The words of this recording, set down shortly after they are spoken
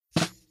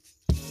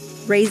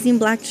Raising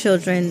Black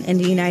children in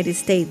the United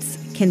States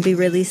can be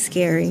really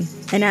scary.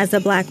 And as a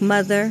Black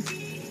mother,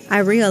 I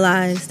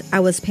realized I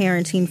was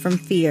parenting from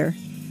fear,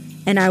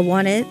 and I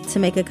wanted to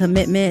make a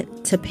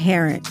commitment to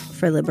parent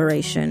for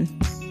liberation.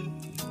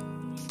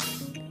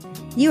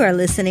 You are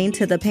listening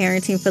to the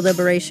Parenting for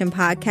Liberation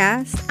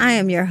podcast. I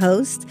am your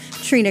host,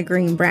 Trina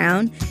Green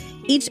Brown.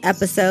 Each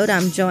episode,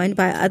 I'm joined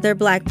by other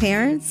Black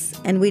parents,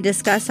 and we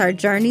discuss our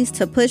journeys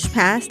to push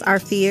past our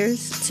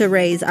fears to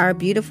raise our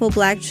beautiful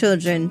Black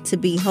children to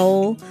be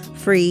whole,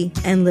 free,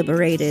 and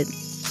liberated.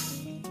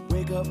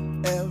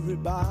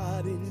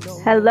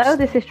 Hello,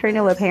 this is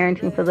Trina with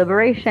Parenting for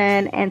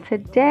Liberation, and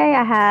today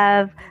I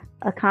have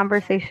a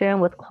conversation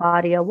with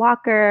Claudia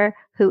Walker,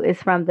 who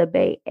is from the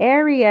Bay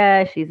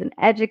Area. She's an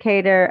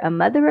educator, a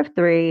mother of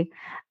three,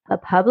 a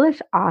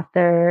published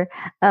author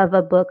of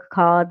a book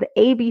called The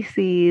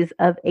ABCs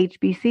of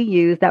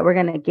HBCUs that we're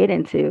going to get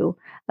into.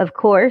 Of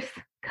course,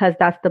 because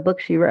that's the book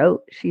she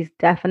wrote. She's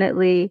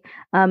definitely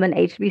an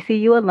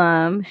HBCU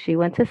alum. She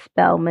went to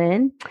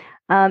Spelman.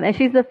 And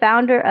she's the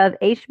founder of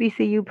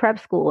HBCU Prep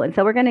School. And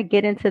so we're going to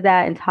get into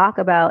that and talk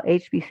about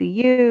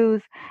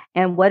HBCUs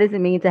and what does it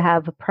mean to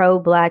have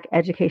pro-Black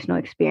educational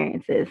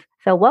experiences.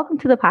 So welcome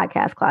to the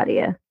podcast,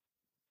 Claudia.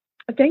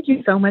 Thank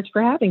you so much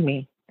for having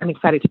me. I'm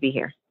excited to be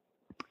here.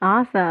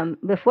 Awesome.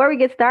 Before we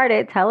get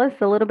started, tell us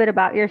a little bit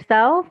about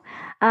yourself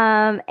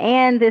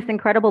and this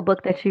incredible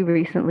book that you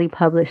recently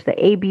published, The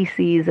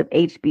ABCs of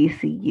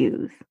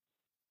HBCUs.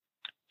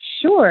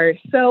 Sure.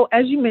 So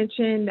as you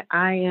mentioned,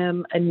 I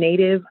am a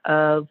native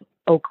of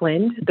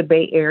Oakland, the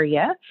Bay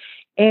Area.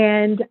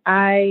 And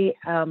I,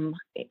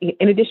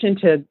 in addition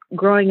to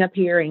growing up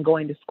here and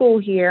going to school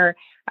here,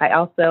 I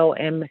also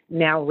am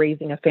now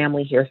raising a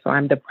family here. So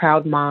I'm the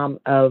proud mom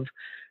of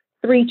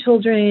three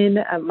children.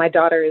 My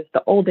daughter is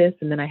the oldest,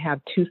 and then I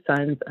have two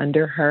sons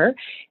under her.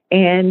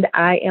 And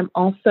I am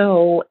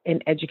also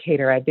an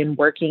educator. I've been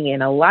working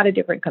in a lot of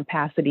different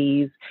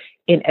capacities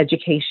in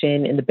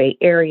education in the Bay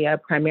Area,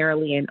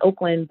 primarily in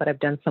Oakland, but I've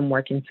done some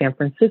work in San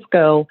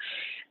Francisco.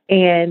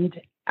 And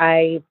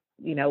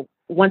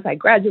once I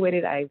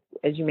graduated, as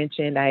you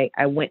mentioned,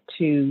 I went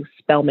to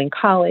Spelman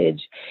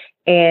College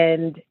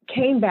and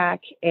came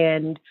back,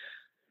 and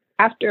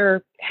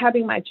after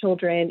having my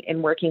children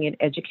and working in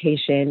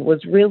education,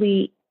 was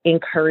really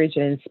encouraged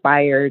and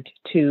inspired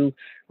to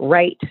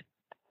write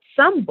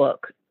some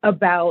book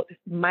about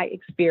my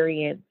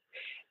experience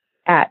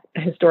at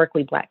a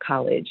historically Black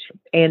college.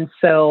 And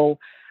so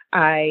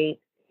I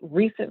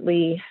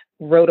recently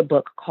wrote a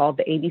book called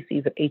The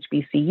ABCs of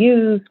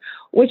HBCUs,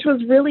 which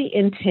was really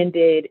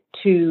intended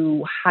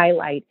to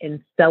highlight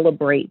and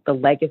celebrate the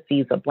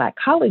legacies of Black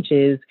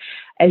colleges.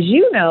 As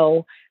you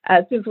know,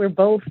 since we're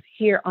both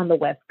here on the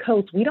West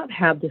Coast, we don't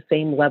have the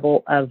same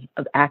level of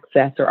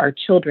access, or our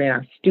children,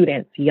 our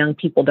students, young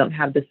people don't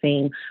have the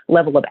same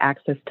level of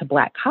access to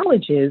Black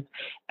colleges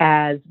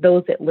as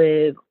those that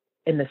live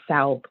in the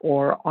South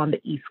or on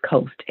the East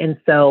Coast. And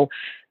so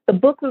the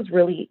book was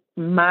really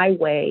my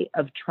way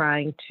of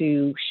trying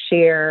to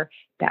share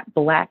that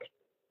Black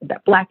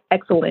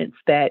excellence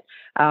that,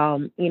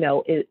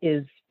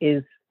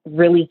 is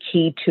really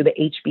key to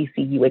the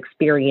HBCU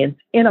experience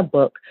in a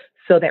book,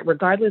 so that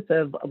regardless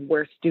of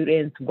where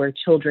students, where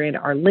children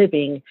are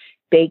living,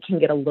 they can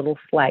get a little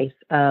slice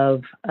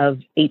of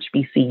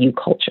HBCU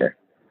culture.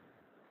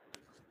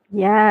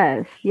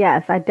 Yes,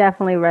 I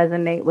definitely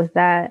resonate with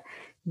that.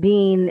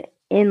 Being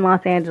in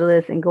Los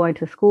Angeles and going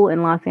to school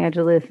in Los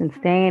Angeles and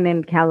staying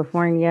in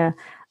California,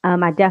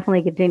 I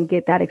definitely didn't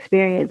get that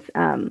experience.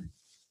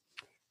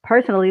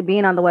 Personally,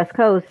 being on the West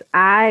Coast,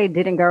 I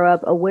didn't grow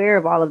up aware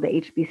of all of the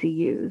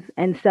HBCUs.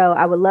 And so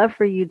I would love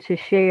for you to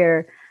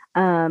share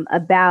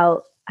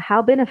about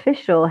how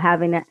beneficial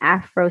having an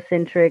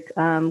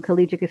Afrocentric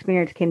collegiate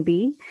experience can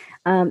be.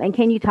 And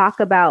can you talk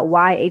about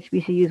why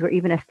HBCUs were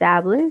even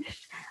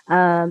established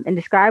and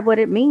describe what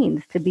it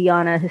means to be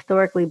on a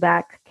historically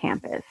Black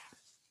campus?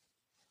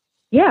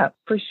 Yeah,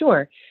 for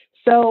sure.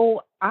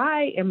 So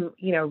I am,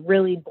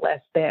 really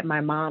blessed that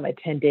my mom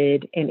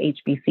attended an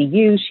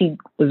HBCU. She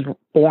was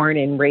born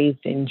and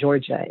raised in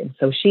Georgia. And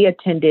so she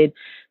attended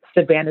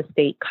Savannah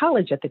State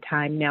College at the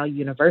time, now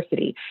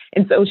university.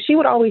 And so she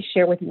would always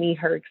share with me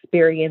her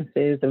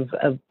experiences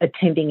of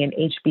attending an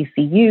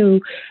HBCU.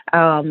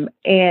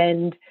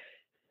 And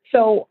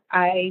so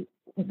I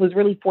was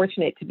really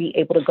fortunate to be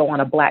able to go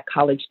on a Black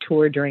college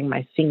tour during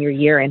my senior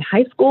year in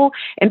high school.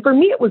 And for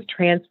me, it was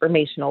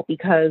transformational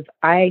because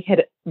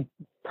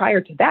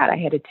prior to that, I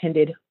had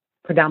attended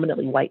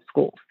predominantly white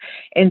schools.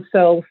 And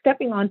so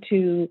stepping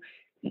onto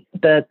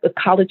the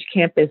college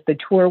campus, the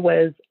tour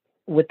was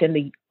within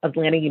the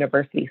Atlanta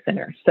University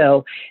Center.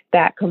 So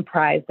that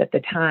comprised at the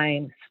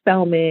time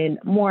Spelman,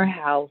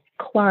 Morehouse,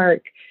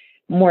 Clark,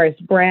 Morris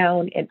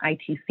Brown, and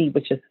ITC,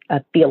 which is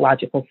a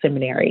theological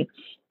seminary.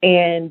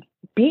 And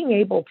being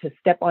able to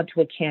step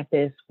onto a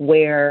campus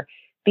where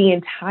the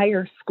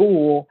entire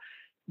school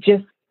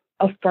just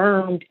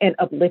affirmed and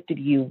uplifted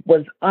you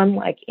was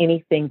unlike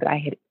anything that I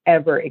had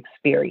ever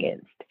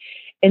experienced.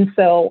 And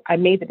so I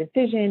made the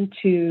decision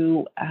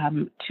to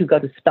go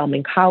to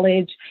Spelman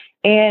College.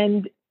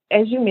 And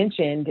as you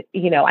mentioned,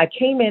 I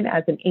came in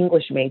as an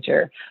English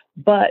major,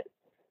 but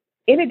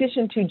in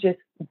addition to just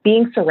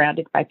being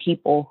surrounded by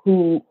people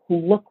who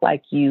look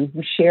like you,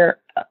 who share,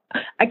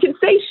 I can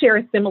say share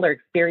a similar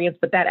experience,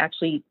 but that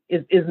actually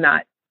is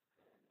not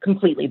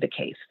completely the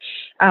case.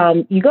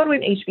 You go to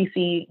an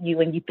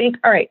HBCU and you think,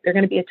 all right, there are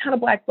going to be a ton of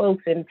Black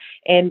folks,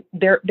 and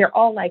they're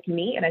all like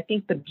me. And I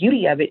think the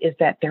beauty of it is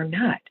that they're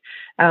not.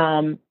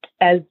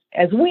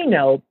 As we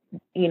know,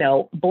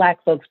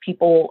 Black folks,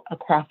 people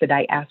across the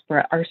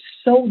diaspora are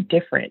so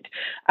different.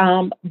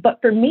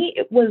 But for me,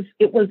 it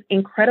was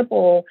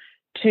incredible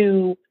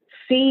to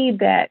see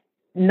that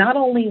not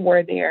only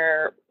were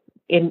there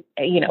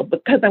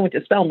because I went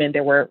to Spelman,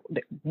 there were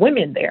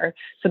women there.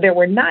 So there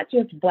were not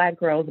just Black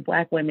girls,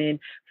 Black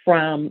women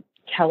from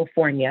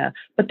California,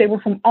 but they were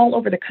from all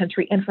over the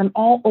country and from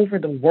all over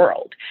the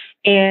world.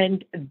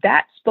 And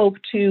that spoke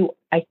to,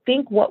 I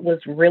think, what was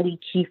really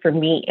key for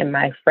me in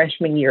my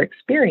freshman year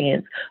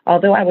experience.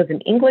 Although I was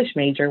an English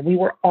major, we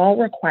were all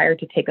required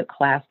to take a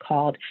class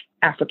called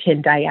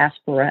African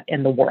Diaspora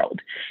in the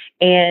World.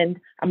 And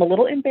I'm a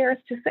little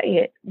embarrassed to say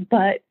it,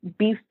 but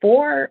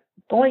before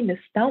going to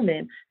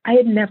Spelman, I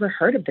had never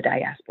heard of the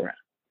diaspora.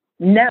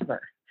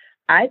 Never.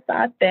 I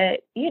thought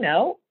that,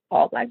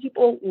 all Black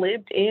people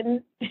lived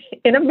in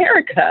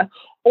America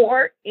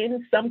or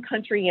in some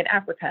country in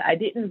Africa. I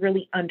didn't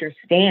really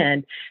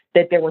understand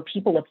that there were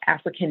people of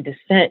African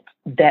descent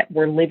that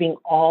were living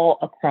all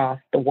across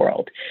the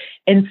world.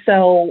 And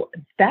so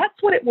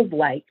that's what it was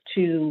like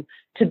to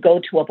go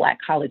to a Black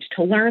college,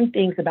 to learn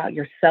things about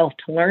yourself,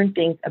 to learn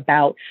things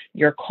about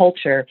your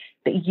culture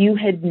that you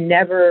had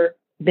never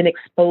been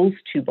exposed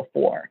to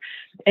before.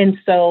 And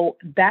so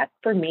that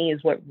for me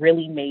is what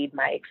really made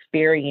my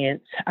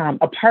experience,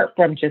 apart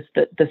from just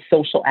the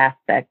social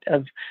aspect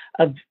of,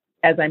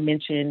 as I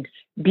mentioned,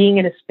 being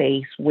in a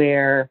space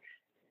where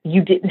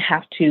you didn't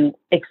have to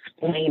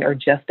explain or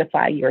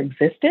justify your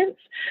existence.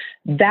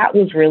 That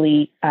was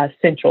really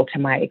central to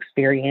my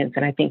experience.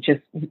 And I think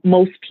just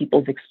most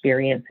people's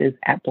experiences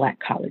at Black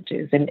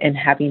colleges and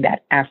having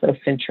that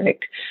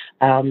Afrocentric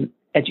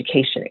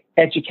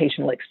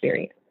educational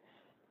experience.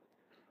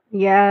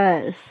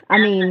 Yes. I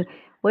mean,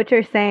 what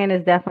you're saying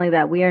is definitely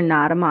that we are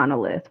not a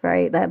monolith,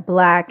 right? That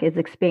Black is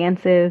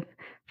expansive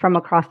from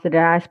across the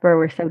diaspora.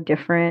 We're so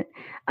different.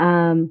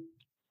 And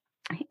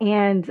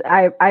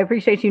I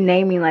appreciate you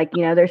naming,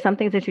 there's some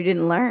things that you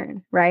didn't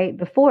learn, right,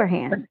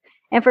 beforehand.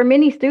 And for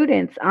many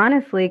students,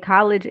 honestly,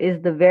 college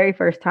is the very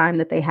first time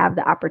that they have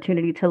the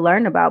opportunity to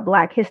learn about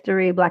Black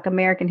history, Black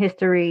American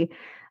history,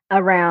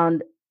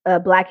 around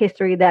Black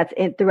history that's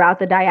throughout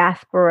the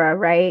diaspora,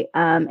 right?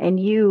 And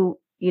you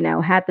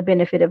had the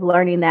benefit of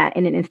learning that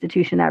in an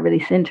institution that really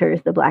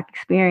centers the Black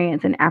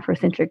experience and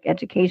Afrocentric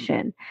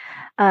education.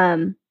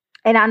 And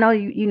I know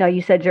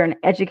you said you're an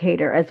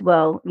educator as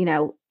well,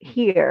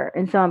 here.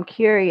 And so I'm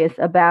curious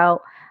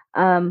about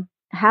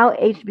how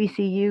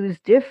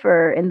HBCUs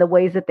differ in the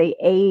ways that they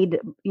aid,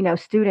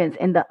 students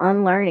in the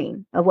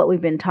unlearning of what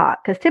we've been taught.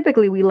 Because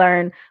typically we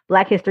learn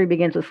Black history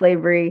begins with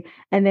slavery,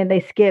 and then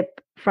they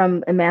skip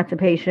from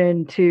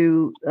emancipation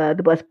to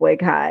the bus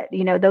boycott.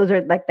 Those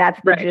are that's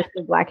the gist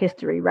of Black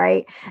history,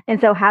 right? And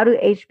so how do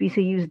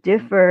HBCUs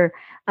differ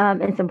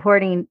in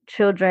supporting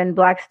children,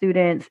 Black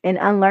students, in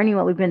unlearning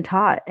what we've been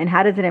taught? And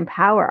how does it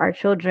empower our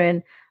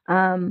children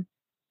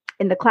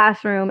in the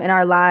classroom, in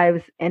our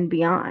lives, and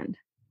beyond?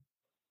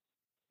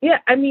 Yeah,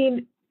 I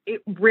mean,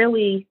 it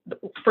really,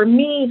 for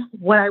me,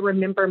 what I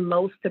remember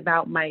most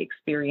about my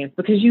experience,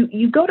 because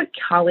you go to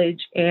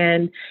college,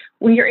 and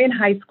when you're in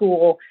high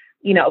school,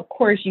 of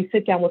course, you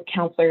sit down with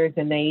counselors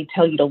and they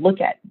tell you to look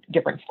at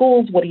different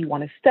schools. What do you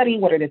want to study?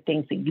 What are the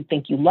things that you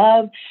think you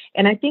love?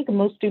 And I think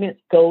most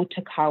students go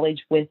to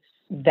college with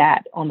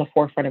that on the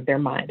forefront of their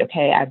mind.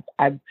 Okay,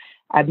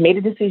 I've made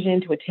a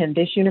decision to attend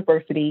this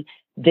university.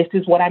 This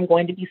is what I'm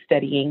going to be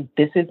studying.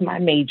 This is my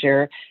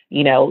major.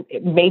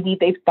 Maybe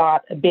they've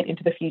thought a bit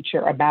into the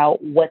future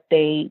about what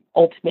they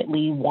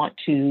ultimately want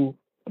to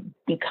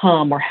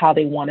become or how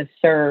they want to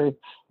serve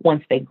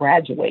once they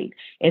graduate.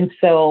 And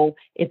so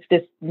it's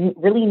this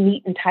really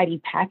neat and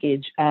tidy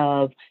package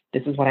of,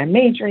 this is what I'm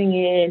majoring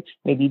in.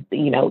 Maybe,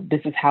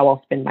 this is how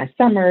I'll spend my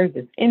summers,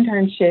 this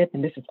internship,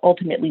 and this is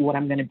ultimately what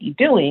I'm going to be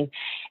doing.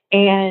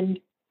 And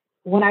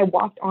when I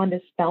walked onto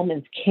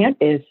Spelman's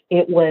campus,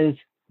 that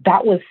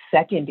was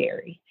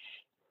secondary.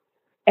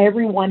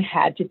 Everyone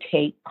had to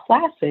take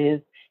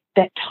classes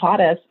that taught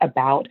us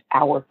about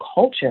our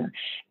culture.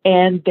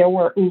 And there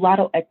were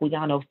Ulato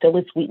Equiano,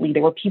 Phyllis Wheatley.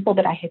 There were people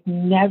that I had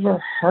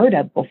never heard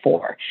of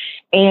before.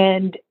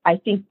 And I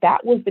think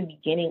that was the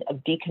beginning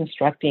of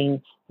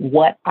deconstructing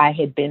what I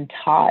had been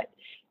taught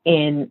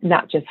in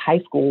not just high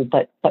school,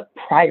 but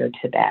prior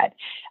to that.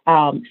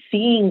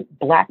 Seeing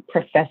Black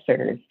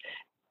professors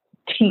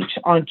teach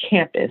on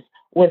campus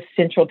was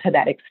central to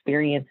that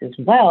experience as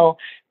well,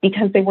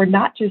 because they were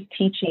not just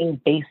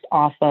teaching based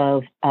off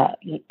of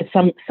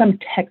some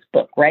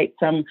textbook, right?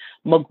 Some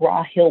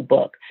McGraw-Hill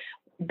book.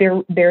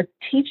 They're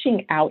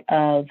teaching out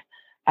of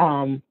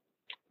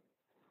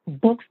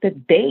books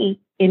that they,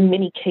 in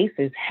many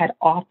cases, had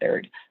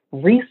authored,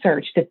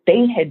 research that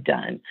they had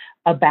done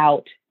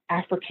about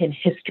African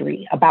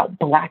history, about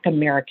Black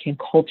American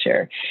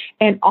culture,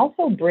 and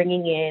also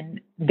bringing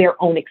in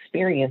their own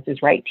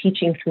experiences, right?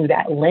 Teaching through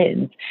that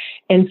lens.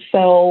 And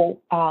so,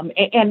 I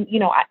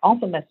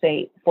also must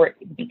say,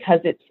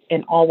 because it's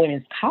an all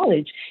women's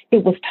college,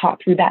 it was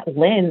taught through that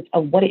lens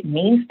of what it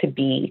means to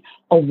be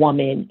a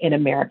woman in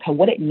America,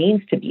 what it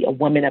means to be a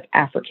woman of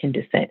African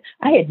descent.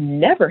 I had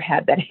never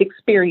had that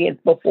experience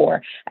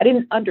before. I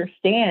didn't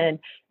understand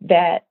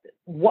that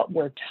what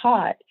we're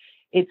taught,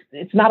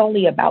 it's not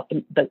only about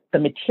the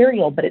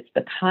material, but it's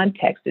the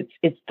context.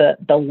 It's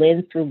the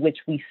lens through which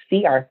we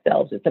see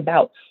ourselves. It's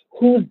about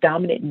whose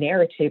dominant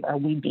narrative are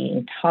we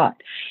being taught.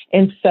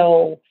 And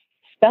so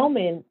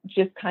Spelman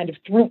just kind of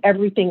threw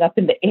everything up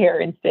in the air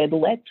and said,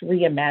 let's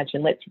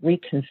reimagine, let's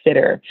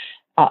reconsider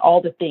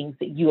all the things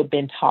that you have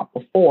been taught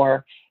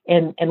before,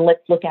 and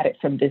let's look at it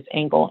from this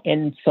angle.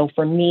 And so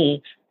for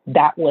me,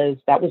 that was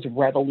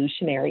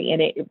revolutionary,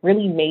 and it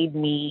really made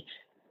me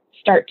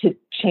start to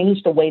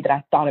change the way that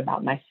I thought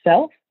about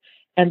myself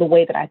and the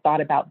way that I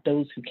thought about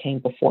those who came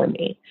before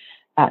me.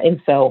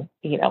 And so,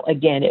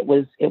 again, it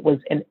was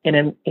an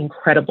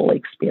incredible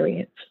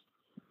experience.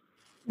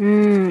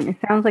 It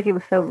sounds like it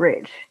was so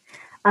rich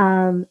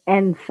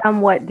and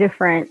somewhat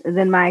different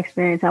than my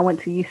experience. I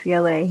went to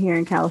UCLA here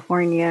in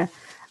California.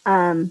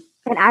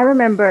 And I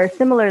remember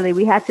similarly,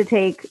 we had to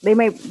take, they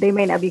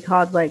may not be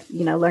called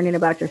learning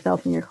about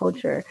yourself and your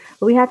culture,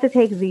 but we had to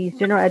take these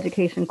general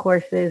education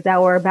courses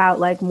that were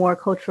about more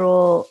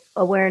cultural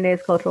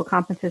awareness, cultural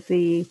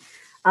competency,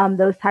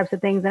 those types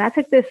of things. And I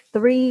took this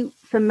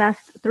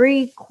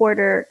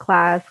 3-quarter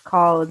class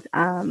called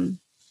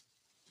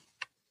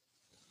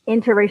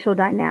Interracial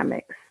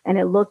Dynamics, and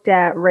it looked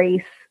at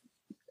race,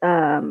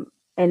 and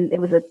it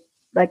was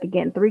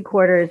 3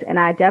 quarters, and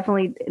I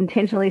definitely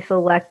intentionally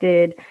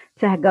selected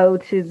to go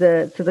to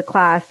the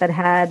class that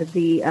had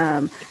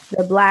the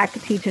Black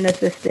teaching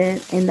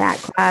assistant in that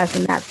class,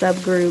 in that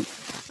subgroup,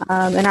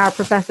 and our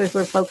professors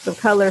were folks of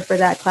color for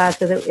that class,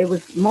 because it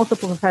was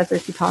multiple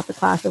professors who taught the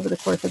class over the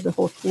course of the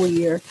whole school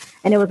year,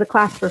 and it was a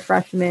class for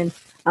freshmen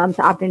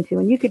to opt into,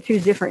 and you could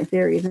choose different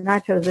series, and I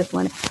chose this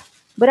one.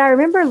 But I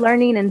remember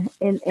learning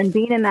and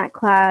being in that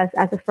class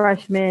as a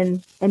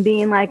freshman and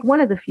being one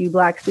of the few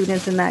Black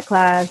students in that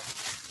class,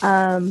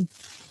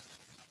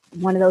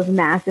 one of those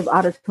massive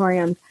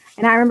auditoriums.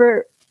 And I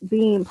remember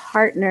being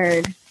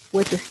partnered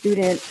with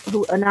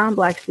a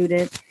non-Black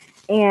student,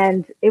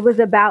 and it was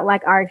about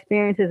our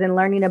experiences and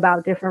learning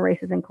about different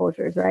races and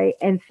cultures, right?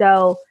 And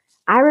so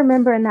I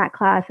remember in that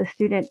class, a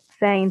student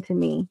saying to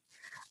me,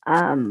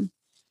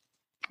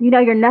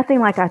 you're nothing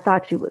like I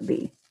thought you would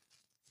be.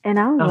 And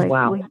I was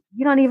wow. Well,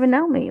 you don't even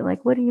know me.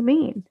 What do you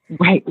mean?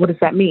 Right. What does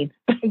that mean?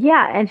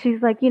 Yeah. And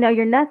she's like,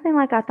 you're nothing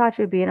like I thought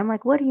you'd be. And I'm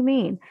like, what do you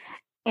mean?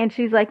 And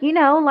she's like,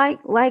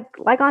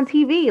 like on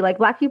TV,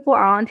 Black people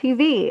are on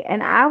TV.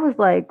 And I was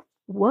like,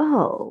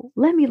 whoa,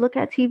 let me look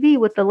at TV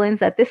with the lens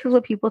that this is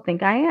what people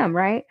think I am.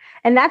 Right.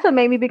 And that's what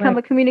made me become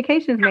a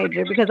communications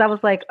major, because I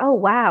was like, oh,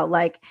 wow,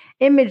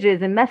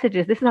 images and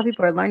messages. This is how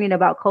people are learning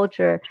about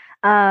culture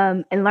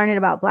and learning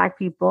about Black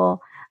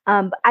people.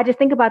 I just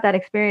think about that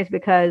experience,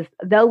 because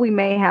though we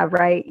may have,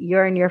 right,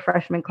 you're in your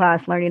freshman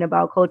class learning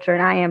about culture,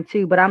 and I am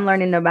too, but I'm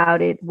learning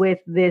about it with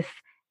this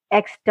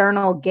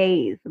external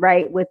gaze,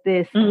 right? With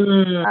this,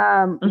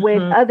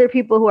 with other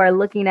people who are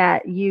looking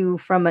at you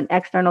from an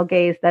external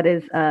gaze that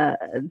is,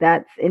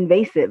 that's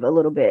invasive a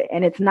little bit.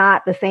 And it's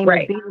not the same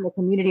as being in a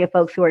community of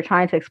folks who are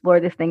trying to explore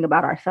this thing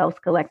about ourselves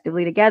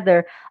collectively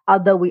together,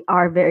 although we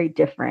are very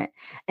different.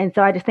 And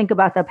so I just think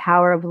about the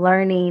power of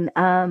learning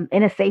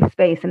in a safe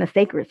space, in a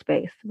sacred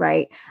space,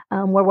 right?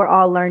 Where we're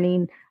all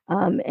learning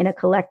in a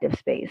collective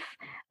space.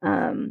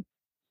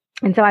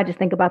 And so I just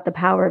think about the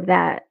power of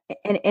that.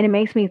 And it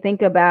makes me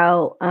think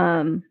about,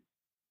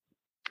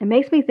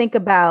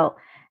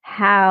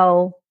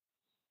 how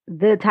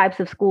the types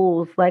of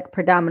schools,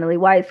 predominantly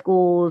white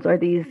schools, or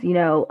these,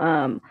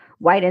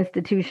 white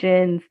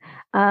institutions,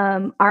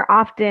 are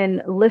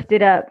often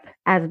lifted up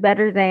as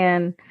better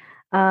than,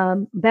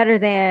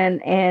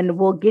 and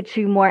will get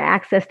you more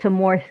access to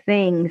more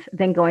things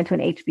than going to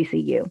an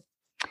HBCU.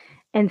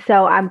 And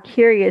so I'm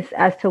curious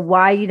as to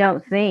why you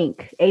don't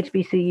think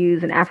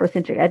HBCUs and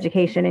Afrocentric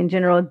education in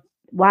general,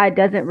 why it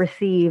doesn't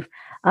receive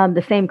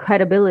the same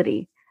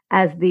credibility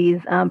as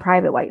these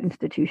private white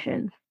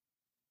institutions.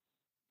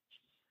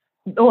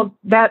 Well,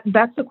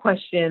 that's a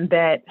question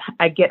that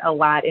I get a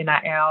lot. And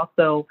I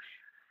also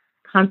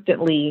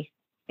constantly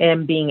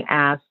am being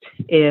asked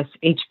if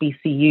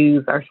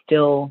HBCUs are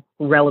still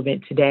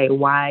relevant today.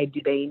 Why do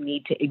they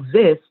need to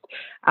exist?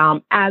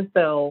 As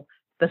though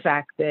the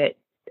fact that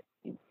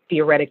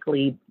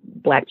theoretically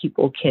Black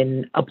people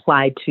can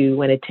apply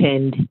to and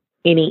attend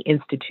any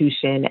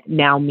institution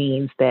now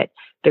means that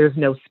there's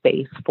no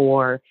space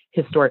for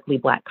historically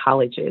Black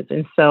colleges.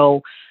 And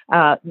so,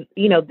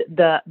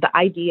 the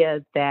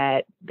idea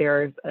that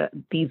there's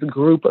these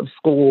group of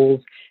schools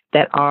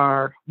that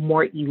are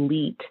more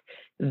elite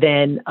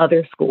than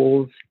other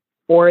schools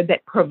or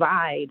that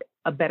provide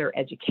a better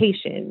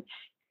education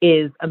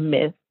is a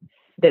myth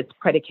that's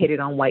predicated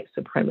on white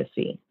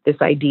supremacy. This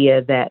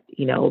idea that,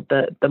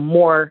 the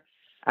more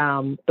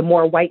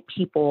white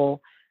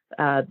people,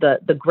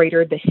 the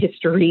greater the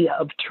history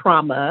of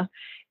trauma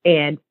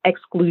and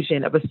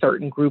exclusion of a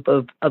certain group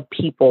of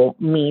people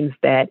means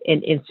that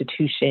an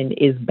institution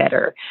is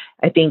better.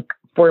 I think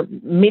for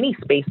many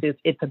spaces,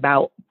 it's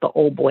about the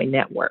old boy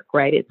network,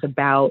 right? It's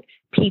about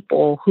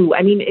people who,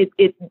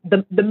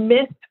 the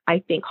myth,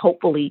 I think,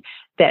 hopefully,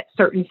 that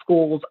certain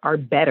schools are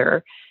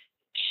better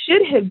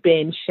should have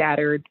been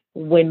shattered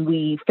when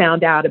we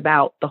found out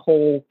about the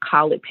whole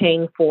college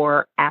paying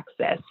for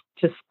access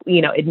to,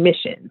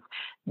 admissions.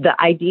 The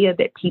idea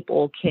that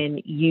people can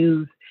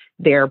use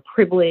their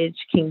privilege,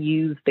 can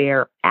use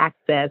their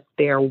access,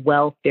 their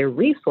wealth, their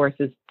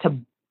resources to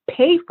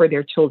pay for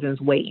their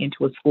children's way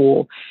into a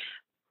school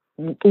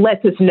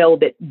lets us know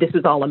that this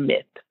is all a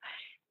myth.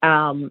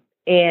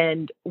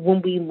 And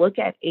when we look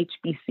at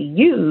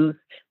HBCUs,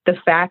 the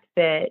fact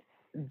that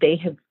they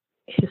have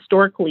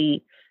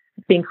historically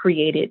been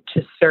created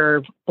to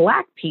serve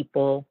Black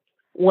people,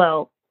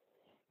 well,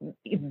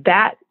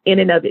 that in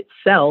and of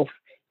itself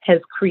has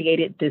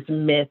created this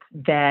myth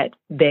that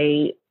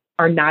they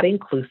are not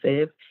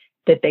inclusive,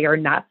 that they are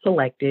not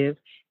selective,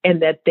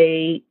 and that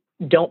they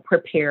don't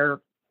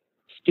prepare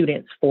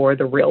students for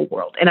the real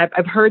world. And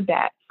I've heard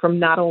that from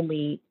not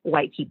only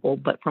white people,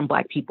 but from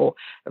Black people.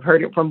 I've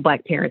heard it from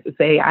Black parents that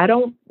say, I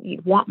don't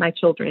want my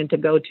children to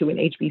go to an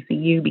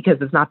HBCU because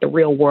it's not the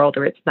real world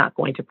or it's not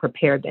going to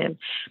prepare them.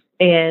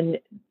 And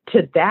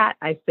to that,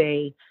 I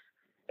say,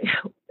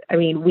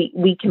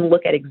 we can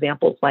look at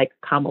examples like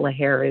Kamala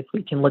Harris.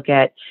 We can look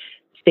at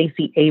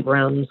Stacey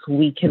Abrams.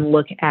 We can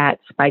look at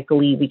Spike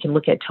Lee. We can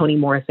look at Toni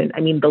Morrison.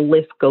 The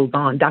list goes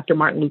on. Dr.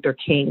 Martin Luther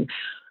King.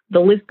 The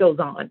list goes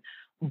on.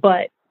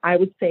 But I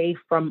would say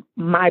from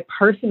my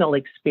personal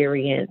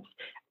experience,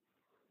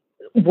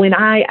 when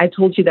I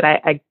told you that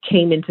I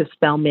came into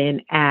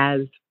Spelman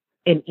as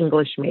an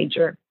English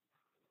major,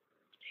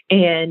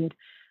 and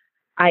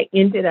I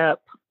ended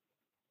up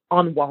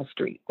on Wall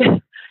Street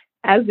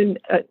as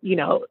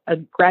a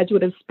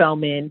graduate of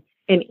Spelman,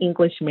 an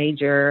English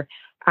major.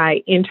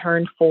 I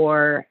interned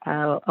for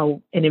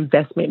an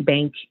investment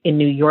bank in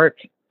New York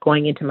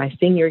going into my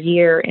senior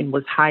year and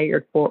was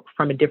hired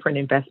from a different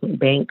investment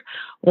bank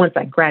once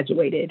I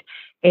graduated.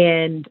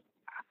 And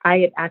I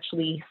had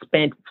actually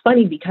spent, it's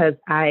funny because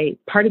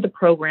part of the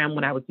program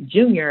when I was a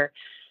junior,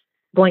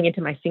 going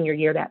into my senior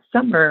year that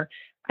summer,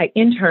 I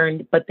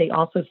interned, but they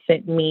also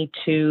sent me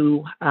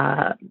to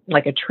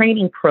like a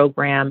training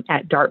program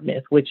at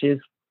Dartmouth, which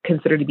is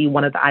considered to be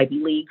one of the Ivy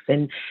Leagues.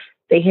 And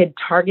they had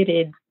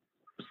targeted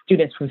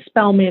students from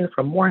Spelman,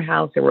 from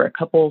Morehouse. There were a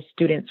couple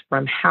students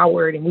from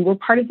Howard, and we were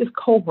part of this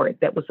cohort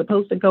that was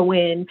supposed to go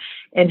in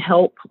and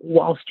help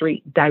Wall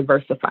Street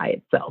diversify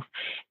itself.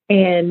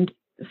 And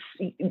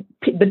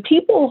the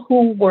people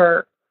who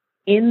were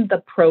in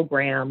the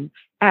program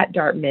at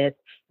Dartmouth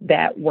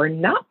that were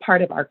not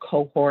part of our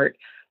cohort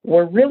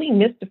were really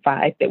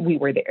mystified that we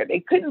were there. They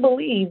couldn't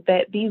believe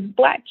that these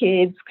Black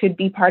kids could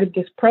be part of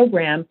this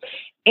program.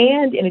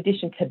 And in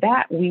addition to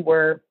that,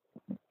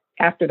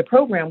 after the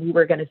program, we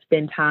were going to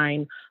spend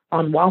time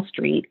on Wall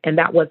Street. And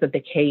that wasn't the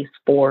case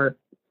for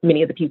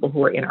many of the people who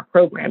were in our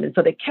program. And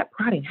so they kept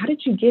prodding, how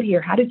did you get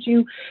here? How did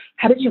you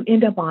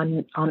end up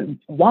on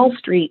Wall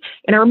Street?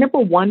 And I remember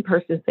one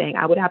person saying,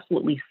 I would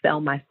absolutely sell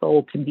my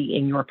soul to be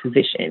in your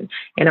position.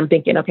 And I'm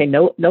thinking, okay,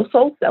 no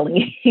soul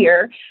selling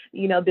here.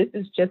 This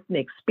is just an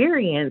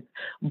experience.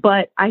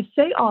 But I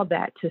say all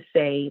that to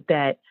say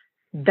that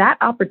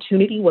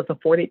opportunity was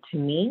afforded to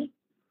me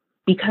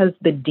because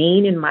the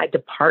dean in my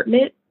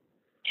department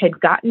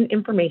had gotten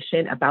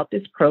information about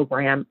this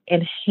program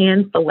and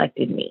hand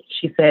selected me.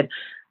 She said,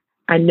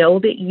 I know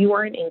that you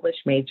are an English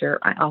major.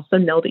 I also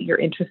know that you're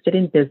interested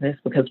in business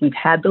because we've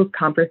had those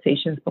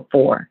conversations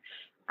before.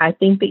 I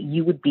think that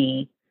you would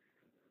be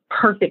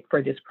perfect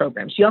for this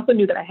program. She also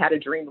knew that I had a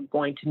dream of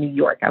going to New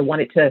York. I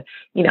wanted to,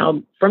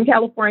 I'm from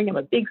California. I'm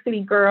a big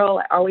city girl.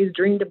 I always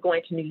dreamed of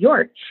going to New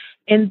York.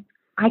 And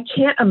I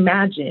can't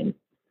imagine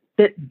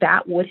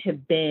that would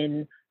have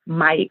been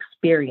my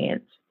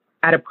experience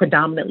at a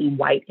predominantly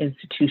white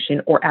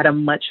institution or at a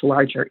much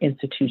larger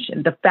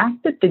institution. The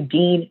fact that the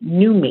dean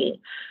knew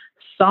me,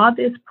 saw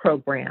this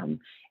program,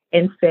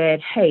 and said,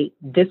 hey,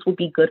 this will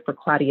be good for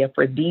Claudia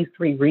for these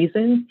 3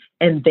 reasons,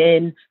 and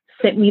then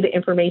sent me the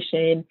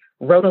information,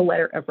 wrote a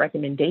letter of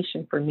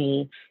recommendation for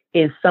me,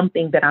 is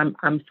something that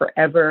I'm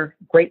forever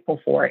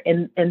grateful for.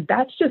 And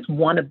that's just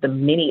one of the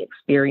many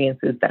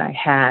experiences that I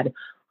had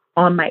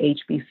on my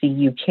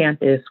HBCU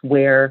campus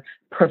where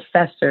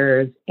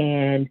professors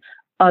and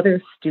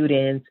other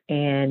students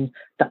and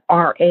the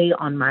RA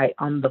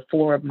on the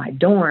floor of my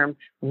dorm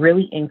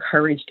really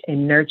encouraged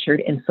and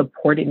nurtured and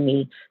supported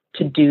me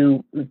to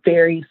do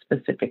very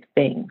specific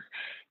things.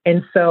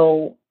 And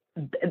so,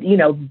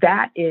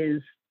 that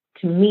is,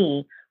 to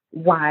me,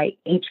 why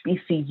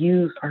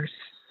HBCUs are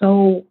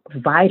so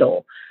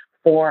vital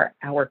for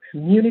our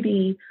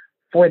community,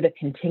 for the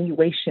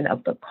continuation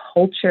of the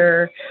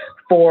culture,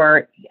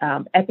 for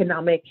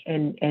economic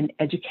and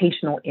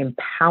educational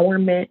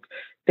empowerment.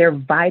 They're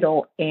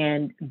vital,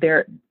 and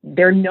there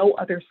are no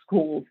other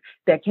schools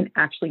that can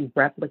actually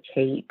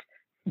replicate,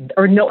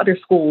 or no other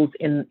schools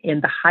in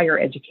the higher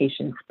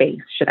education space,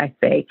 should I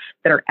say,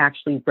 that are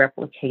actually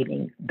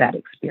replicating that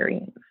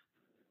experience.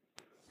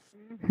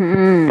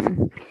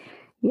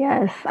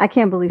 Yes, I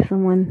can't believe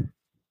someone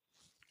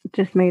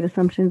just made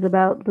assumptions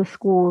about the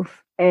schools,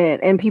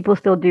 and people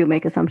still do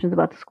make assumptions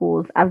about the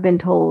schools. I've been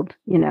told,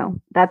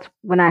 that's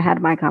when I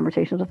had my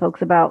conversations with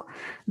folks about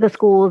the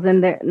schools,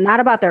 and they're not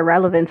about their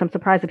relevance. I'm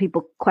surprised that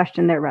people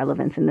question their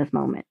relevance in this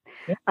moment.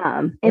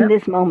 In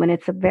this moment,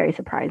 it's very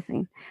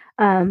surprising.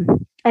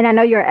 And I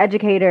know you're an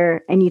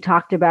educator, and you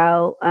talked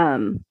about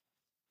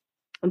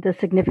the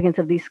significance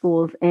of these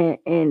schools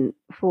in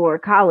for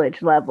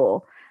college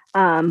level.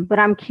 But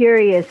I'm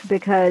curious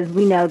because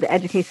we know the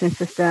education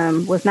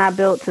system was not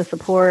built to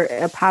support,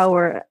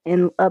 empower,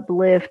 and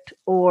uplift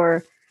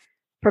or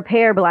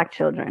prepare Black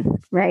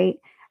children, right?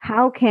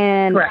 How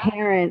can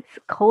parents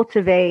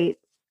cultivate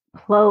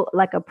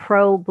like a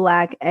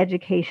pro-Black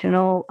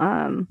educational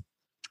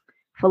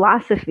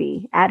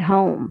philosophy at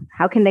home?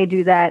 How can they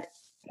do that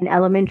in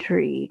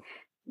elementary,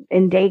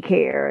 in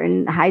daycare,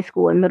 in high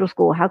school, and middle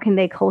school? How can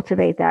they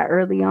cultivate that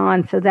early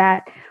on so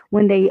that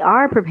when they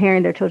are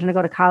preparing their children to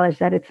go to college,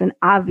 that it's an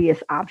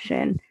obvious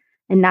option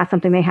and not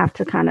something they have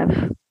to kind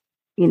of,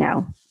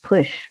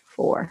 push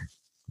for?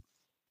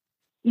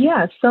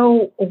 Yeah.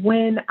 So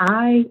when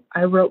I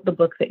wrote the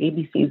book, The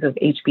ABCs of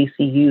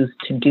HBCUs,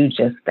 to do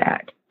just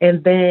that.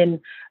 And then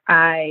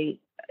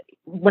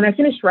when I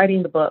finished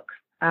writing the book,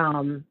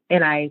 and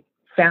I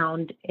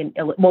found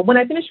when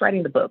I finished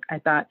writing the book, I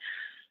thought,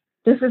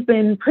 this has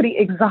been pretty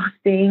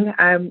exhausting.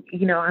 I'm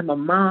a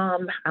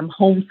mom. I'm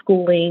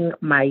homeschooling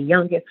my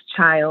youngest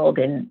child,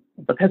 and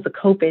because of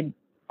COVID,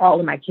 all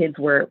of my kids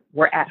were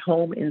at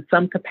home in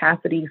some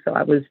capacity. So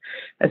I was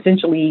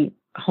essentially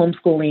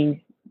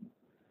homeschooling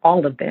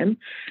all of them.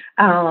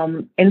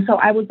 And so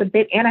I was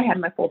and I had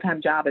my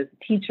full-time job as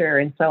a teacher.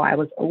 And so I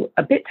was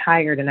a bit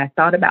tired, and I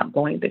thought about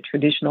going the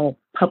traditional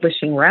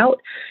publishing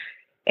route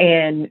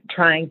and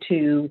trying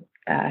to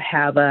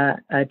have a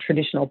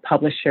traditional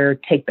publisher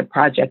take the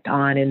project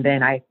on. And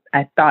then I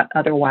thought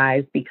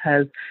otherwise,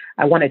 because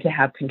I wanted to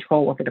have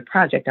control over the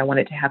project. I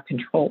wanted to have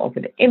control over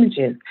the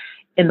images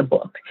in the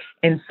book.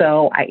 And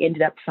so I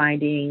ended up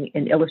finding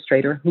an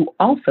illustrator who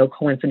also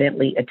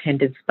coincidentally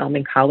attended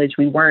Spelman College.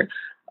 We weren't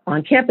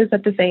on campus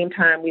at the same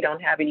time. We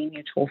don't have any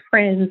mutual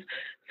friends.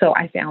 So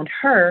I found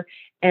her.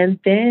 And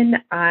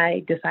then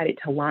I decided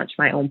to launch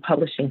my own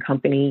publishing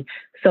company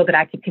so that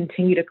I could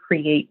continue to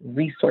create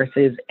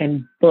resources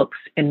and books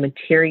and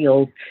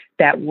materials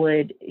that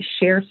would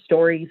share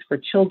stories for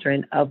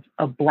children of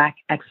Black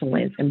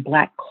excellence and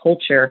Black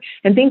culture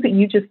and things that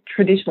you just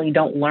traditionally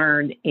don't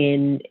learn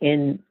in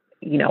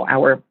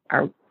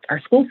our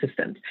school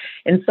systems.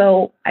 And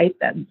so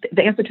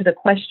the answer to the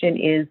question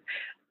is,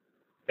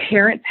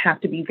 parents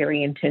have to be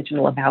very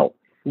intentional about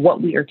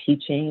what we are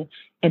teaching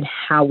and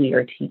how we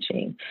are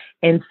teaching.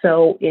 And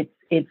so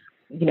it's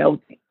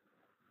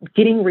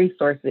getting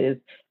resources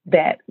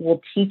that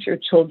will teach your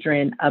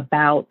children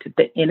about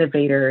the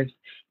innovators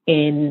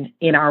in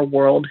our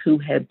world who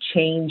have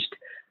changed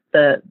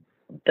the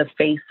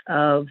face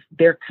of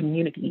their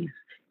communities,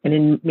 and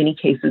in many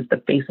cases,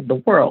 the face of the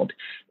world.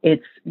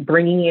 It's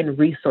bringing in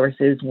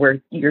resources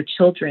where your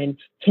children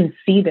can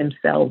see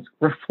themselves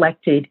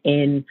reflected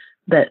in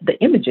the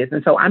images.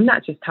 And so I'm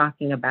not just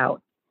talking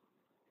about,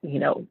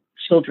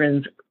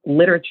 children's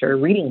literature,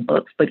 reading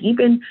books, but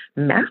even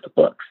math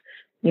books.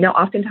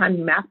 Oftentimes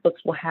math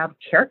books will have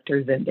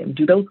characters in them.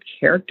 Do those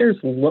characters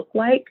look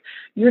like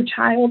your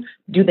child?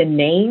 Do the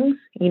names,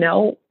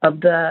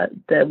 of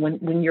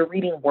when you're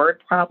reading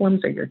word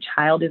problems or your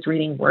child is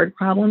reading word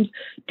problems,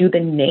 do the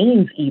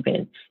names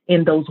even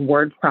in those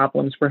word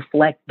problems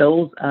reflect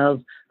those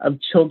of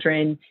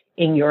children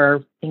in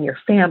your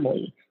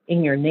family,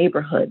 in your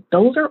neighborhood?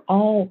 Those are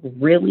all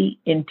really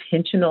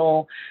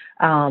intentional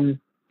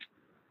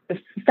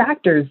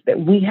factors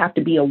that we have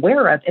to be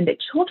aware of and that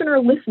children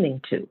are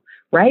listening to,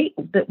 right?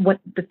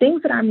 The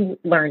things that I'm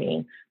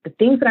learning, the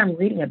things that I'm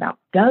reading about,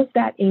 does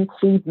that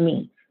include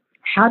me?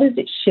 How does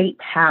it shape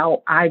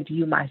how I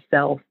view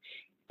myself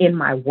in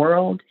my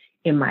world,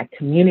 in my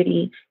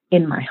community,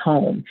 in my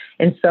home?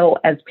 And so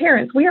as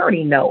parents, we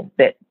already know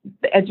that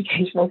the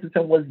educational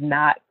system was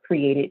not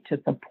created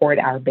to support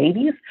our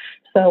babies.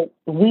 So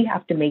we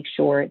have to make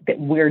sure that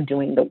we're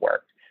doing the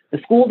work. The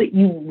school that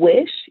you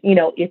wish,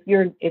 if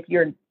you're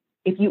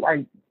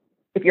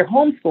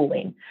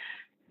homeschooling,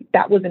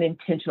 that was an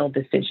intentional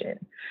decision.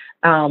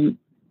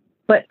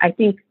 But I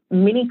think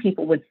many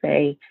people would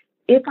say,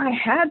 if I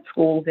had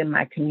schools in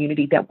my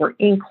community that were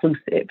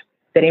inclusive,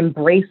 that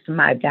embraced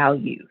my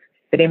values,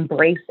 that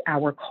embraced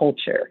our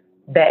culture,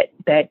 that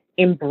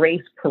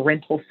embraced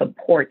parental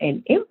support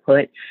and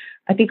input,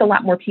 I think a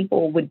lot more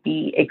people would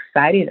be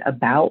excited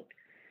about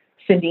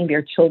sending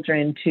their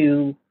children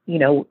to,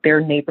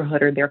 their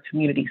neighborhood or their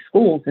community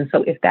schools. And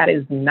so if that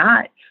is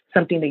not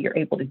something that you're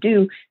able to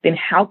do, then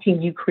how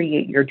can you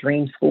create your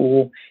dream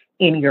school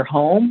in your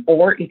home?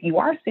 Or if you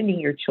are sending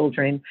your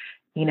children,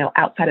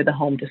 outside of the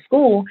home to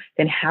school,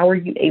 then how are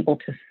you able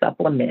to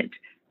supplement,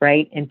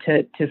 right? And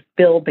to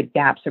fill the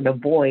gaps or the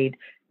void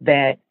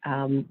that's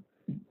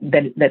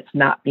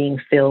not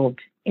being filled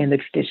in the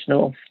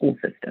traditional school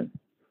system?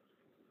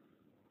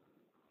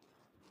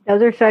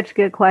 Those are such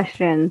good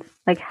questions.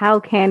 Like, how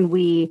can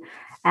we,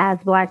 as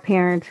Black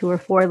parents who are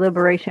for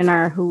liberation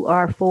or who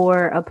are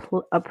for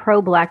a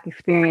pro-Black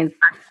experience,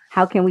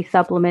 how can we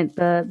supplement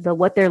the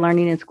what they're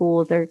learning in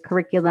schools, their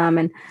curriculum?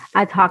 And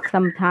I talk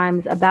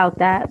sometimes about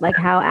that, like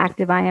how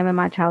active I am in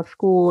my child's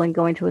school and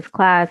going to his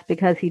class,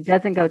 because he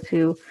doesn't go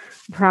to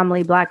a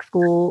predominantly Black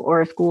school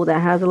or a school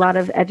that has a lot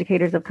of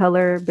educators of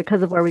color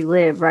because of where we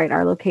live, right?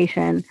 Our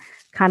location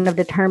kind of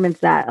determines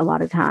that a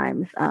lot of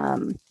times.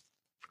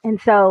 And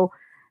so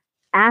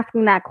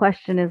asking that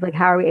question is like,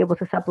 how are we able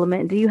to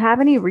supplement? Do you have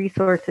any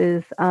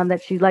resources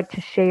that you'd like to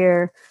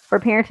share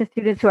for parents and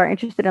students who are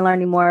interested in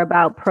learning more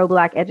about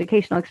pro-Black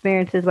educational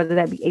experiences, whether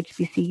that be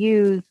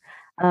HBCUs?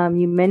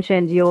 You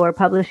mentioned your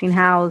publishing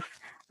house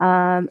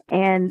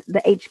and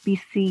the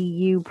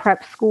HBCU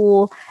prep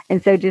school.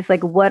 And so just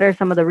like, what are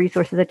some of the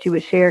resources that you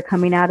would share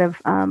coming out of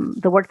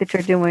the work that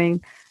you're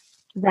doing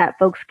that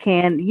folks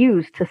can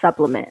use to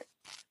supplement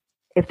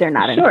if they're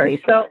not in space?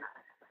 So,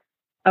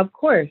 of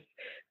course.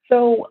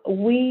 So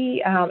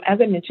we, as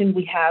I mentioned,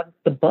 we have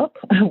the book,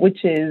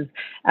 which is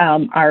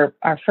our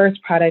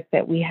first product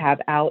that we have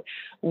out.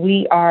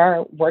 We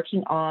are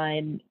working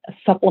on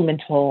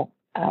supplemental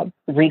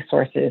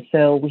resources.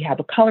 So we have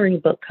a coloring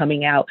book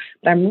coming out,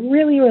 but I'm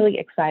really, really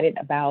excited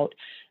about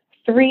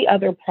three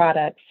other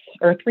projects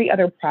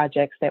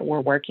that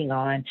we're working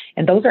on,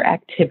 and those are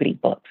activity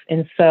books.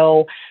 And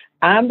so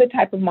I'm the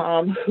type of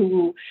mom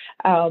who,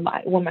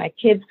 when my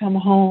kids come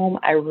home,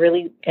 I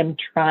really am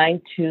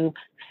trying to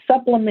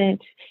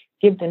supplement,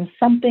 give them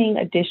something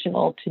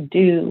additional to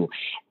do.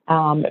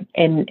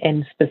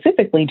 And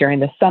specifically during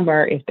the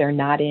summer, if they're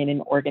not in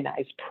an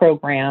organized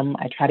program,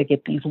 I try to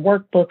get these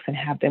workbooks and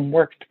have them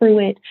work through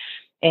it.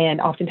 And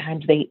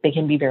oftentimes they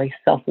can be very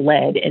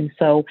self-led. And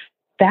so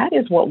that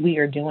is what we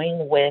are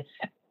doing with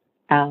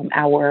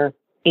our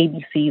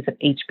ABCs of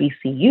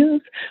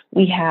HBCUs.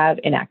 We have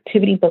an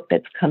activity book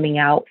that's coming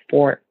out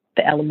for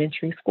the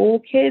elementary school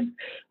kids.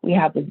 We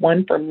have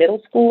one for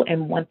middle school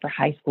and one for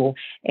high school.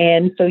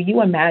 And so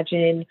you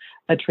imagine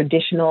a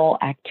traditional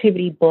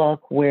activity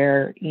book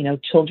where,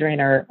 children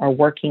are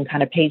working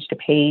kind of page to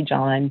page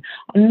on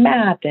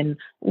math and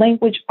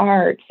language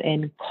arts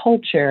and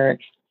culture,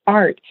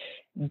 art.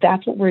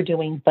 That's what we're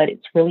doing, but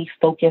it's really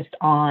focused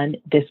on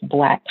this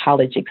Black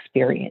college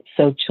experience.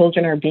 So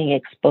children are being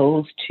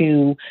exposed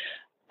to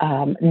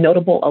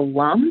notable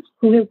alums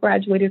who have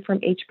graduated from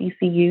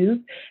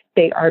HBCUs.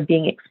 They are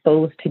being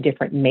exposed to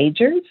different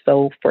majors.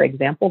 So, for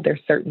example, there's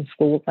certain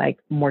schools like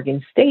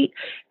Morgan State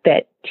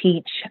that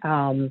teach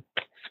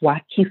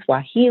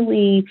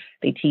Kiswahili,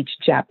 they teach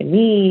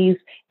Japanese,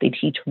 they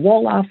teach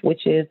Wolof,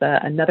 which is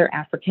another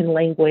African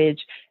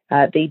language.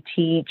 They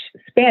teach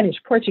Spanish,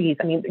 Portuguese.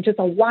 I mean, just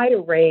a wide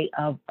array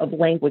of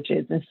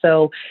languages. And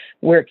so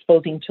we're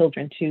exposing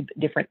children to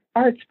different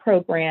arts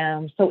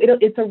programs. So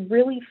it's a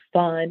really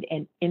fun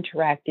and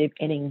interactive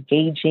and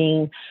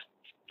engaging,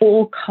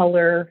 full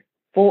color,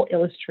 full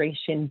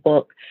illustration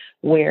book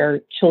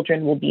where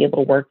children will be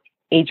able to work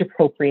age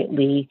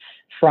appropriately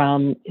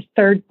from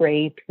 3rd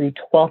grade through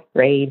 12th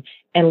grade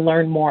and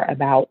learn more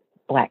about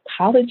Black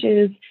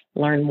colleges,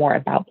 learn more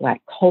about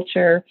Black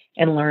culture,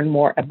 and learn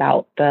more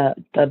about the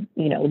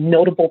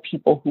notable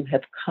people who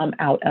have come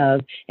out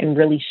of and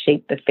really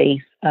shaped the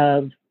face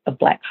of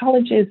Black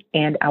colleges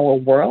and our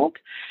world.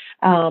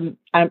 I'm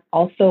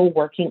also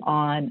working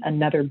on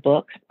another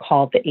book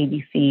called The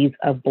ABCs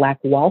of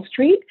Black Wall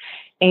Street.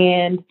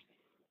 And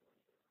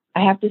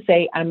I have to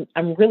say, I'm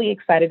really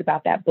excited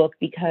about that book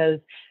because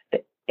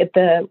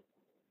the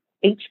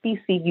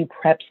HBCU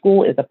Prep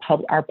School is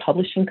our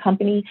publishing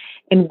company,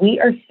 and we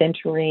are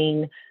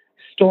centering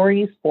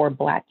stories for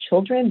Black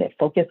children that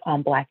focus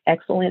on Black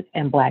excellence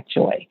and Black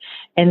joy.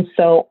 And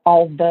so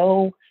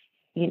although,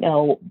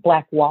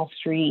 Black Wall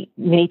Street,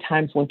 many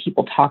times when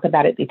people talk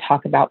about it, they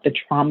talk about the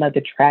trauma,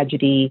 the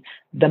tragedy,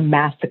 the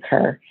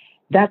massacre.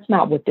 That's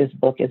not what this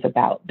book is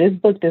about. This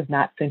book does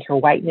not center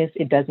whiteness.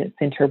 It doesn't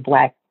center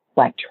Black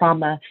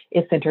trauma.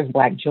 It centers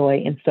Black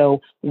joy. And so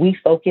we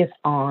focus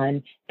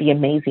on the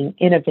amazing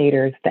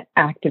innovators, the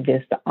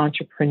activists, the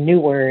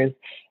entrepreneurs,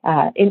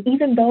 and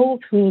even those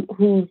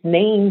whose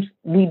names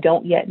we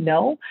don't yet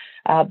know,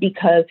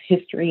 because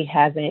history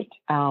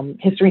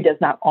does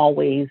not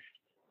always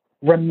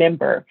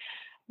remember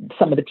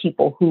some of the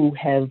people who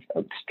have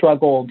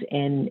struggled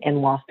and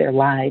lost their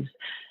lives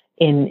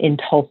in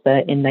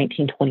Tulsa in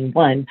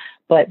 1921.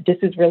 But this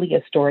is really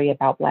a story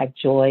about Black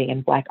joy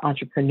and Black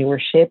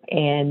entrepreneurship.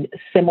 And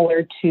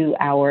similar to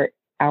our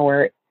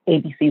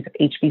ABCs of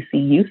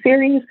HBCU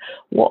series,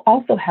 we'll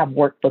also have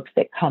workbooks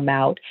that come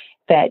out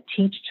that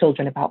teach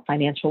children about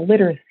financial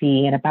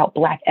literacy and about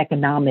Black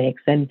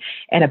economics and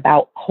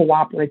about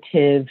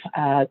cooperative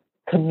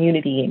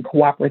community and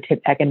cooperative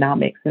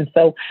economics. And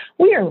so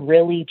we are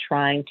really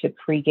trying to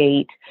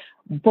create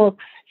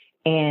books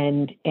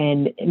and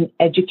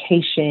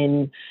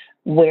education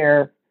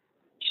where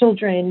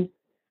children,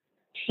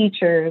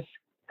 teachers,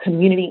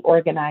 community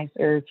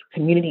organizers,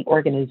 community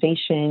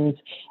organizations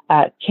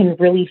can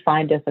really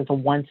find us as a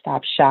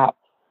one-stop shop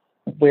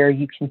where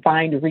you can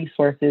find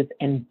resources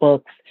and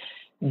books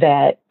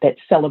that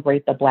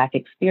celebrate the Black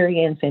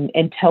experience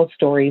and tell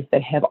stories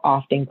that have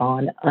often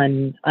gone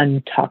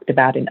untalked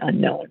about and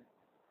unknown.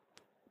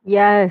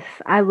 Yes,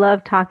 I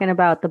love talking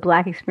about the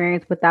Black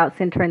experience without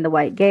centering the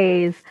white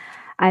gaze.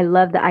 I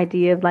love the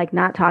idea of like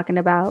not talking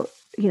about,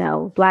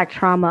 Black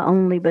trauma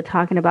only, but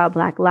talking about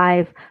Black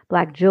life,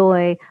 Black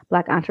joy,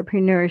 Black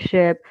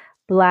entrepreneurship,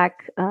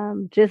 Black,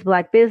 just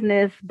Black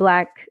business,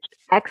 Black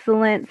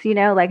excellence,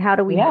 like how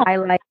do we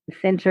highlight and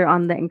center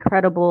on the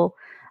incredible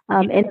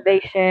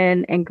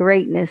innovation and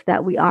greatness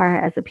that we are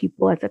as a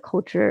people, as a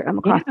culture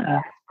across the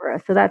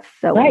diaspora. So that's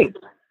so right.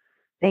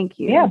 Thank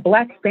you. Yeah,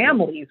 Black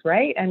families,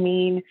 right? I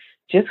mean,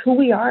 just who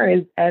we are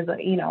as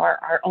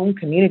our own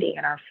community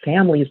and our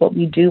families, what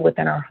we do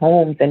within our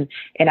homes and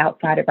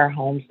outside of our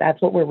homes. That's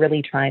what we're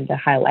really trying to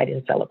highlight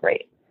and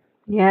celebrate.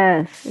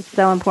 Yes, it's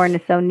so important.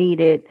 It's so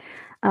needed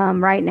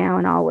right now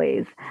and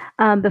always.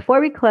 Before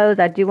we close,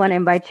 I do want to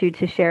invite you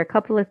to share a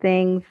couple of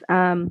things.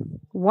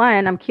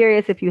 One, I'm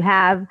curious if you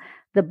have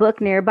the book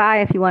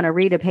nearby, if you want to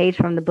read a page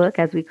from the book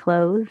as we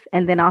close,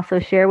 and then also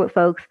share with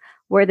folks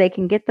where they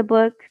can get the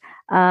book.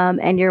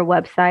 And your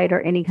website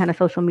or any kind of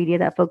social media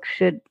that folks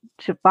should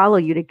follow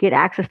you to get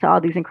access to all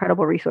these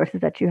incredible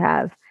resources that you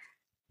have.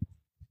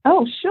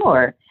 Oh,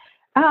 sure.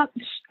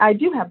 I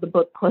do have the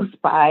book close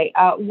by.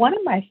 One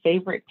of my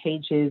favorite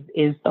pages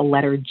is the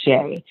letter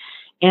J.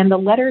 And the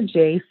letter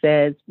J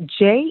says,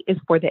 J is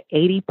for the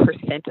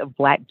 80% of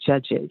Black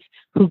judges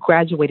who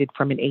graduated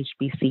from an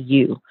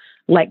HBCU,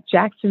 like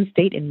Jackson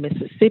State in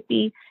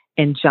Mississippi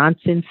and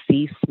Johnson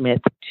C.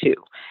 Smith, too.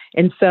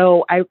 And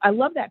so I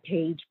love that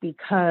page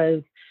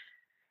because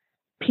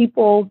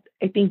people,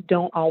 I think,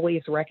 don't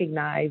always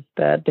recognize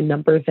the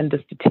numbers and the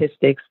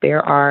statistics.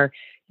 There are,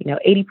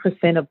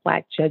 80% of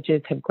Black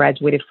judges have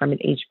graduated from an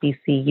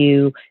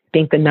HBCU. I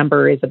think the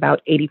number is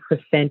about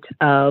 80%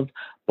 of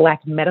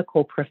Black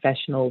medical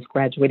professionals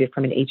graduated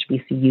from an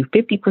HBCU.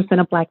 50%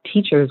 of Black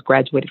teachers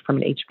graduated from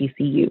an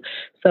HBCU.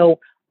 So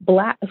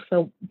Black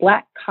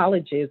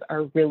colleges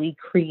are really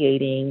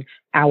creating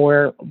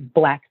our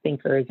Black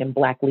thinkers and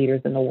Black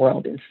leaders in the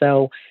world. And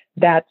so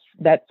that's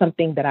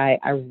something that I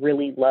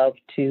really love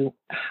to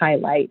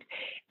highlight.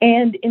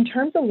 And in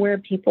terms of where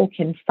people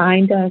can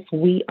find us,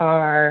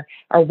 our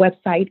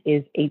website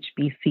is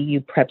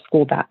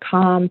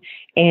hbcuprepschool.com,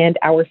 and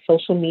our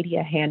social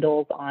media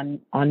handles on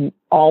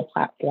all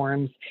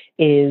platforms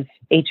is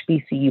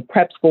HBCU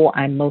Prep School.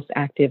 I'm most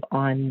active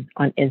on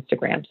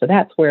Instagram. So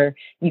that's where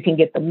you can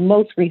get the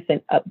most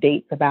recent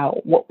updates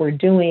about what we're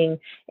doing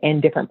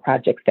and different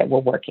projects that we're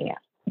working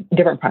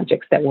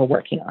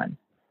on.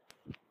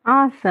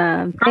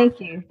 Awesome.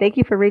 Thank you. Thank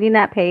you for reading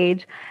that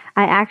page.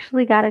 I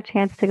actually got a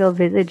chance to go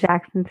visit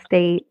Jackson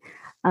State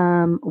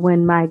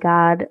when my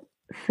god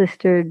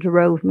sister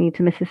drove me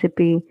to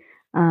Mississippi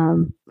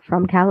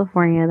from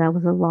California. That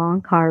was a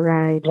long car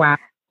ride. Wow.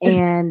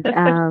 And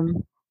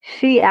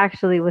she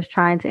actually was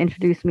trying to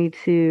introduce me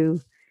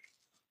to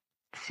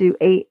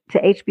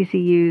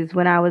HBCUs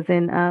when I was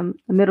in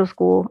middle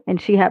school,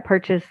 and she had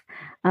purchased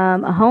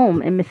a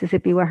home in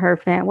Mississippi where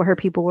her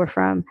people were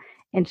from.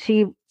 And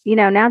she,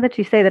 now that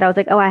you say that, I was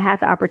like, oh, I had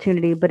the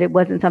opportunity, but it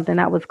wasn't something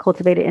that was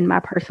cultivated in my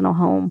personal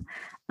home.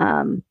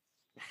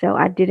 So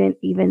I didn't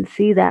even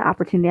see that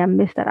opportunity. I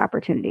missed that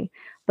opportunity.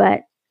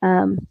 But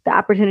the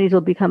opportunities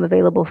will become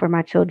available for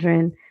my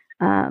children.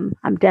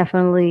 I'm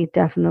definitely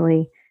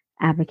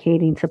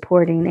advocating,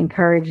 supporting,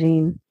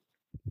 encouraging,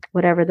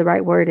 whatever the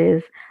right word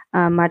is,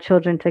 my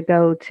children to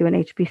go to an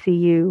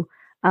HBCU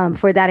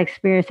for that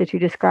experience that you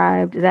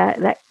described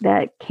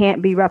that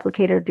can't be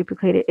replicated or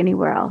duplicated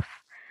anywhere else.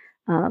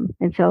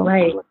 And so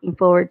I'm looking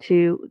forward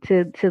to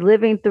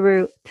living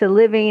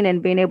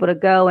and being able to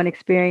go and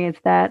experience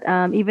that,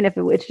 even if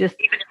it's just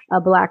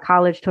a Black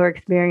college tour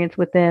experience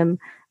with them,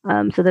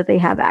 so that they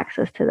have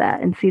access to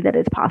that and see that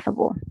it's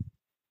possible.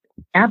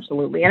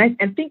 Absolutely. And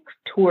I think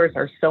tours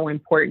are so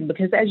important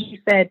because, as you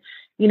said,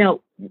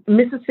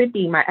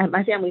 Mississippi,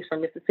 my family's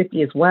from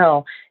Mississippi as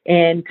well.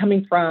 And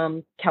coming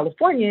from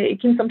California,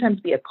 it can sometimes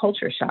be a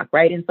culture shock,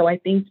 right? And so I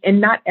think,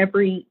 and not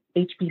every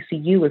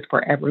HBCU is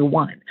for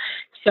everyone.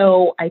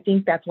 So I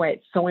think that's why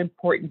it's so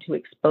important to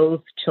expose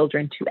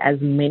children to as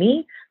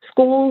many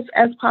schools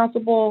as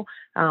possible,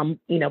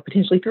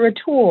 potentially through a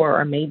tour,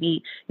 or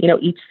maybe,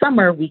 each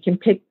summer we can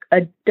pick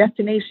a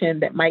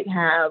destination that might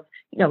have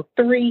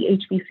 3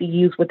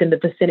 HBCUs within the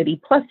vicinity,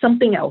 plus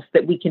something else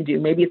that we can do.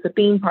 Maybe it's a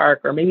theme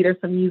park, or maybe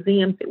there's some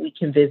museums that we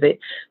can visit,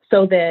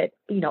 so that,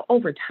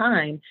 over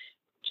time,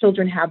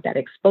 children have that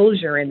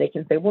exposure and they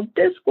can say, well,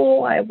 this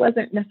school I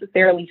wasn't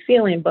necessarily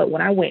feeling, but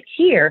when I went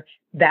here,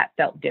 that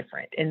felt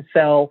different. And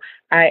so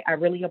I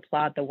really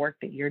applaud the work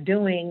that you're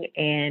doing,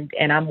 and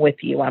I'm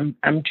with you. I'm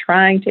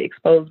trying to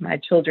expose my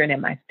children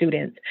and my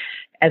students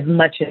as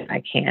much as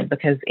I can,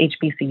 because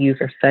HBCUs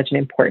are such an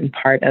important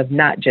part of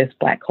not just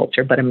Black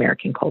culture, but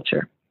American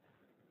culture.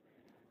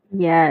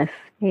 Yes.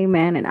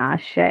 Amen and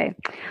ashe.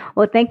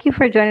 Well, thank you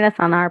for joining us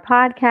on our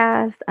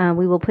podcast.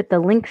 We will put the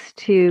links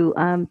to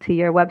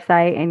your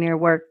website and your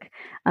work.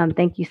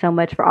 Thank you so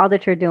much for all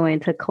that you're doing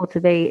to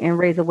cultivate and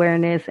raise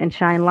awareness and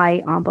shine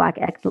light on Black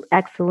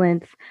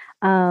excellence,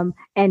 and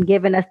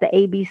giving us the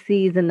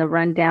ABCs and the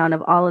rundown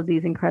of all of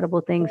these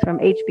incredible things from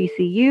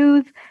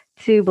HBCUs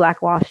to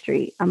Black Wall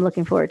Street. I'm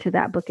looking forward to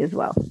that book as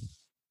well.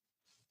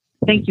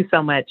 Thank you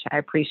so much. I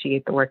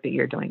appreciate the work that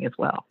you're doing as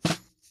well.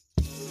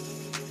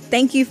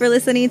 Thank you for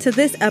listening to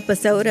this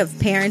episode of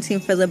Parenting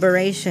for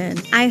Liberation.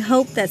 I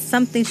hope that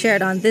something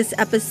shared on this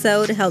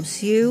episode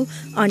helps you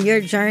on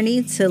your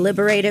journey to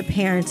liberated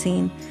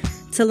parenting.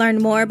 To learn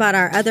more about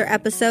our other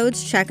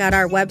episodes, check out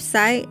our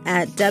website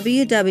at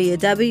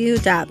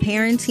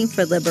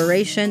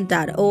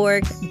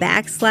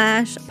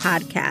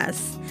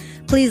www.parentingforliberation.org/podcasts.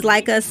 Please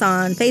like us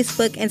on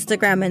Facebook,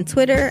 Instagram, and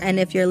Twitter. And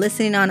if you're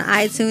listening on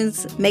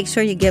iTunes, make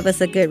sure you give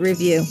us a good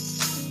review.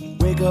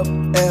 Wake up,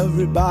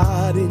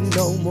 everybody,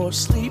 no more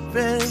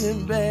sleeping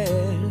in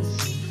bed.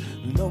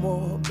 No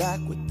more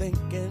backward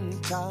thinking,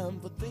 time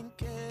for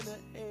thinking ahead.